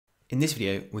In this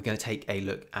video, we're going to take a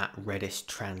look at Redis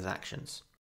transactions.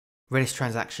 Redis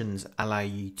transactions allow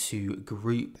you to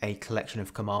group a collection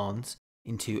of commands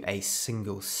into a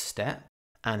single step,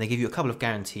 and they give you a couple of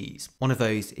guarantees. One of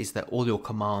those is that all your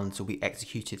commands will be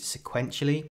executed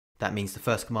sequentially. That means the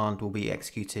first command will be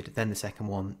executed, then the second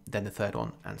one, then the third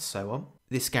one, and so on.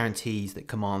 This guarantees that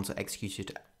commands are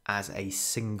executed as a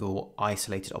single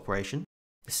isolated operation.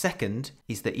 The second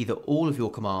is that either all of your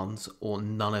commands or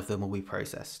none of them will be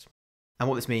processed. And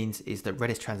what this means is that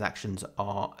Redis transactions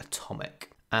are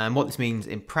atomic. And what this means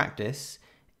in practice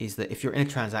is that if you're in a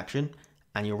transaction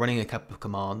and you're running a couple of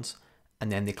commands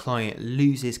and then the client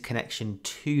loses connection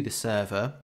to the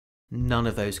server, none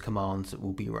of those commands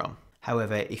will be run.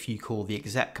 However, if you call the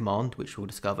exec command, which we'll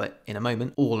discover in a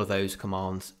moment, all of those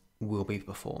commands will be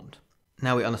performed.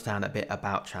 Now we understand a bit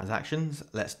about transactions,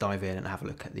 let's dive in and have a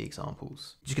look at the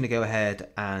examples. I'm just going to go ahead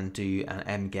and do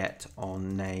an mget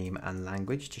on name and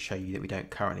language to show you that we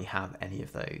don't currently have any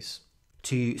of those.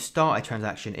 To start a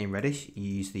transaction in Redis, you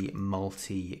use the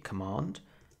multi command,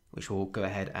 which will go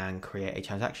ahead and create a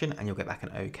transaction and you'll get back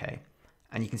an OK.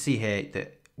 And you can see here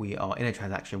that we are in a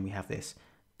transaction, we have this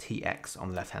TX on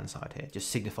the left hand side here, just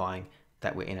signifying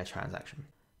that we're in a transaction.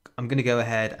 I'm going to go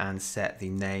ahead and set the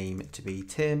name to be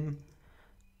Tim.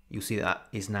 You'll see that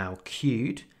is now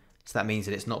queued. So that means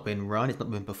that it's not been run, it's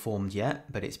not been performed yet,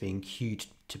 but it's being queued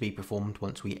to be performed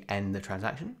once we end the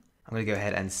transaction. I'm going to go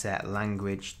ahead and set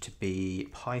language to be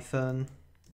Python.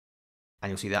 And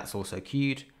you'll see that's also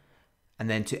queued. And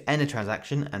then to end a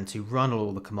transaction and to run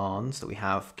all the commands that we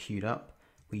have queued up,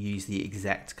 we use the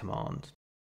exec command.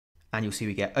 And you'll see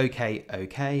we get OK,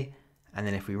 OK. And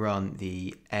then if we run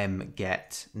the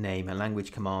mget name and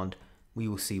language command, we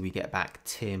will see we get back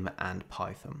Tim and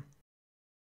Python.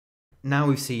 Now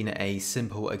we've seen a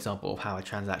simple example of how a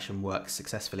transaction works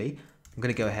successfully. I'm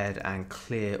going to go ahead and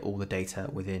clear all the data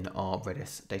within our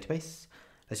Redis database.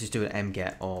 Let's just do an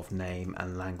mget of name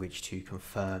and language to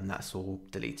confirm that's all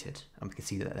deleted. And we can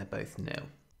see that they're both nil.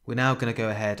 We're now going to go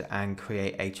ahead and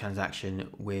create a transaction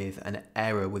with an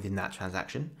error within that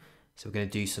transaction. So we're going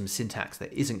to do some syntax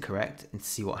that isn't correct and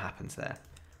see what happens there.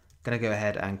 Going to go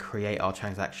ahead and create our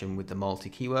transaction with the multi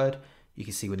keyword. You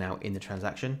can see we're now in the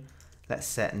transaction. Let's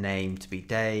set name to be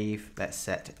Dave. Let's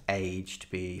set age to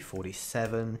be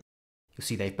 47. You'll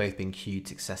see they've both been queued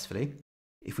successfully.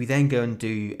 If we then go and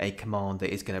do a command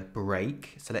that is going to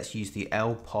break, so let's use the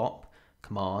lpop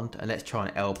command and let's try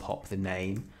and lpop the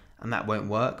name, and that won't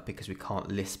work because we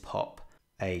can't list pop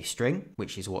a string,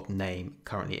 which is what name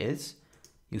currently is.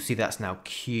 You'll see that's now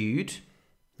queued.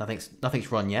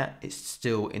 Nothing's run yet, it's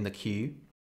still in the queue.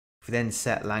 If we then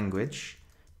set language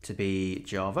to be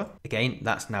Java, again,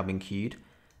 that's now been queued.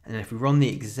 And then if we run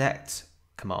the exec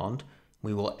command,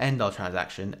 we will end our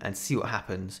transaction and see what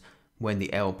happens when the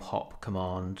lpop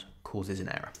command causes an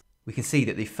error. We can see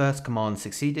that the first command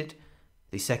succeeded,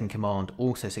 the second command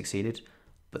also succeeded,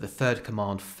 but the third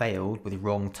command failed with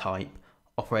wrong type,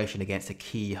 operation against a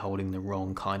key holding the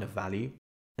wrong kind of value.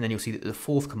 And then you'll see that the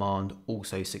fourth command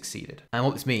also succeeded. And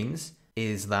what this means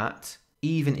is that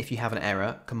even if you have an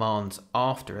error, commands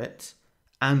after it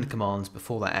and commands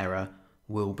before that error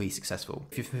will be successful.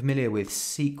 If you're familiar with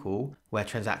SQL, where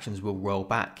transactions will roll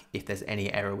back if there's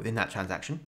any error within that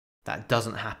transaction, that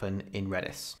doesn't happen in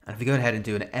Redis. And if we go ahead and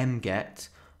do an mget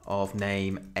of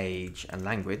name, age, and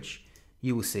language,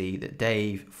 you will see that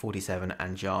Dave, 47,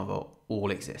 and Java all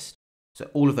exist.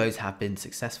 So all of those have been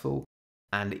successful.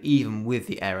 And even with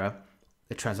the error,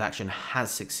 the transaction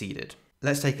has succeeded.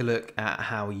 Let's take a look at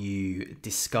how you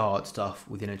discard stuff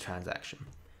within a transaction.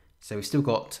 So we've still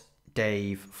got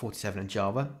Dave, 47 and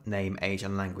Java, name, age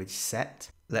and language set.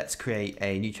 Let's create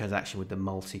a new transaction with the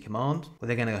multi command. We're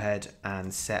then going to go ahead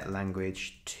and set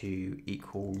language to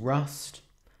equal Rust.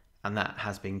 And that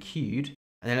has been queued.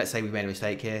 And then let's say we made a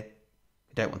mistake here.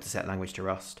 We don't want to set language to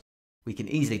Rust. We can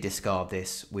easily discard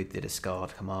this with the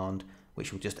discard command,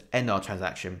 which will just end our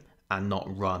transaction and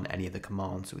not run any of the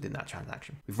commands within that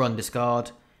transaction. We've run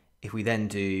discard. If we then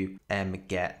do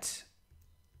mget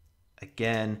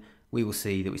again, we will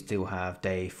see that we still have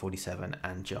Dave, 47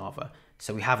 and Java.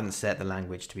 So we haven't set the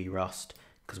language to be Rust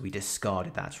because we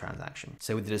discarded that transaction.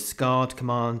 So with the discard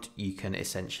command, you can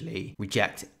essentially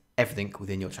reject everything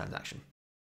within your transaction.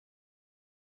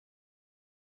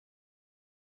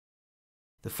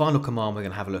 The final command we're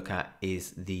going to have a look at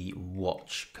is the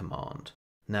watch command.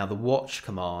 Now the watch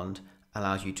command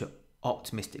allows you to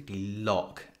optimistically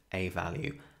lock a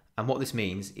value. And what this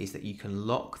means is that you can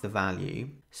lock the value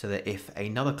so that if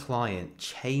another client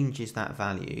changes that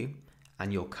value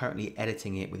and you're currently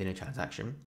editing it within a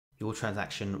transaction, your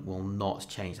transaction will not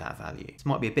change that value. This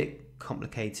might be a bit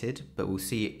complicated, but we'll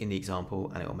see it in the example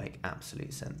and it will make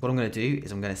absolute sense. What I'm going to do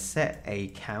is I'm going to set a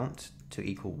count to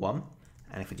equal 1.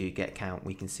 And if we do get count,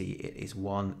 we can see it is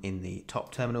 1 in the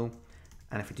top terminal.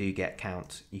 And if we do get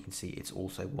count, you can see it's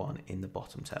also 1 in the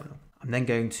bottom terminal. I'm then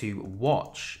going to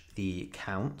watch the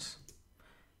count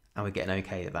and we get an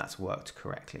OK that that's worked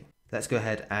correctly. Let's go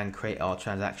ahead and create our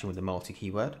transaction with the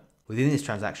multi-keyword. Within this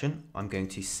transaction, I'm going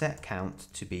to set count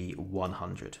to be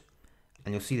 100.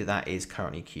 And you'll see that that is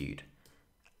currently queued.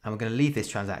 And we're going to leave this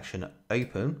transaction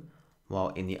open while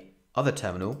in the other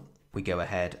terminal, we go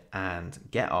ahead and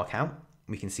get our count.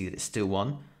 We can see that it's still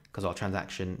 1 because our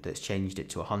transaction that's changed it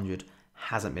to 100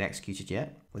 hasn't been executed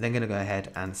yet. We're then going to go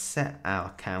ahead and set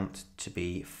our count to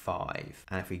be 5.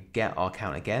 And if we get our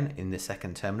count again in the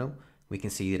second terminal, we can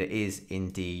see that it is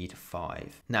indeed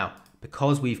 5. Now,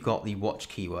 because we've got the watch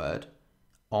keyword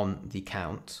on the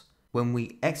count, when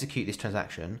we execute this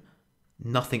transaction,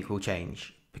 nothing will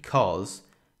change because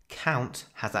count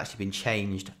has actually been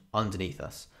changed underneath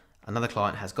us. Another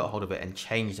client has got hold of it and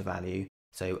changed the value.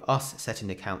 So us setting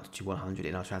the count to 100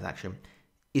 in our transaction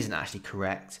isn't actually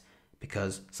correct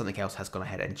because something else has gone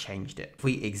ahead and changed it. If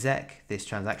we exec this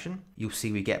transaction, you'll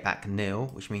see we get back nil,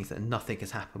 which means that nothing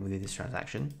has happened within this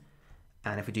transaction.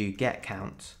 And if we do get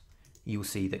count, you'll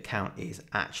see that count is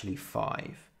actually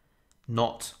 5,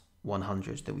 not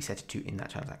 100 that we set it to in that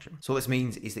transaction. So what this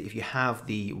means is that if you have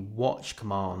the watch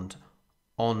command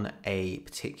on a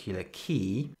particular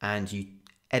key and you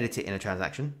edit it in a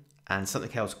transaction and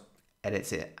something else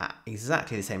edits it at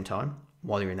exactly the same time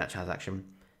while you're in that transaction,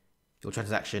 your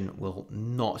transaction will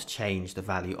not change the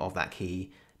value of that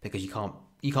key because you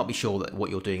can't be sure that what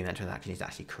you're doing in that transaction is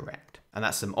actually correct. And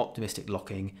that's some optimistic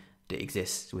locking that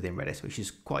exists within Redis, which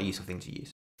is quite a useful thing to use.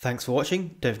 Thanks for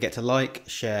watching. Don't forget to like,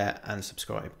 share, and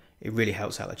subscribe. It really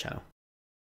helps out the channel.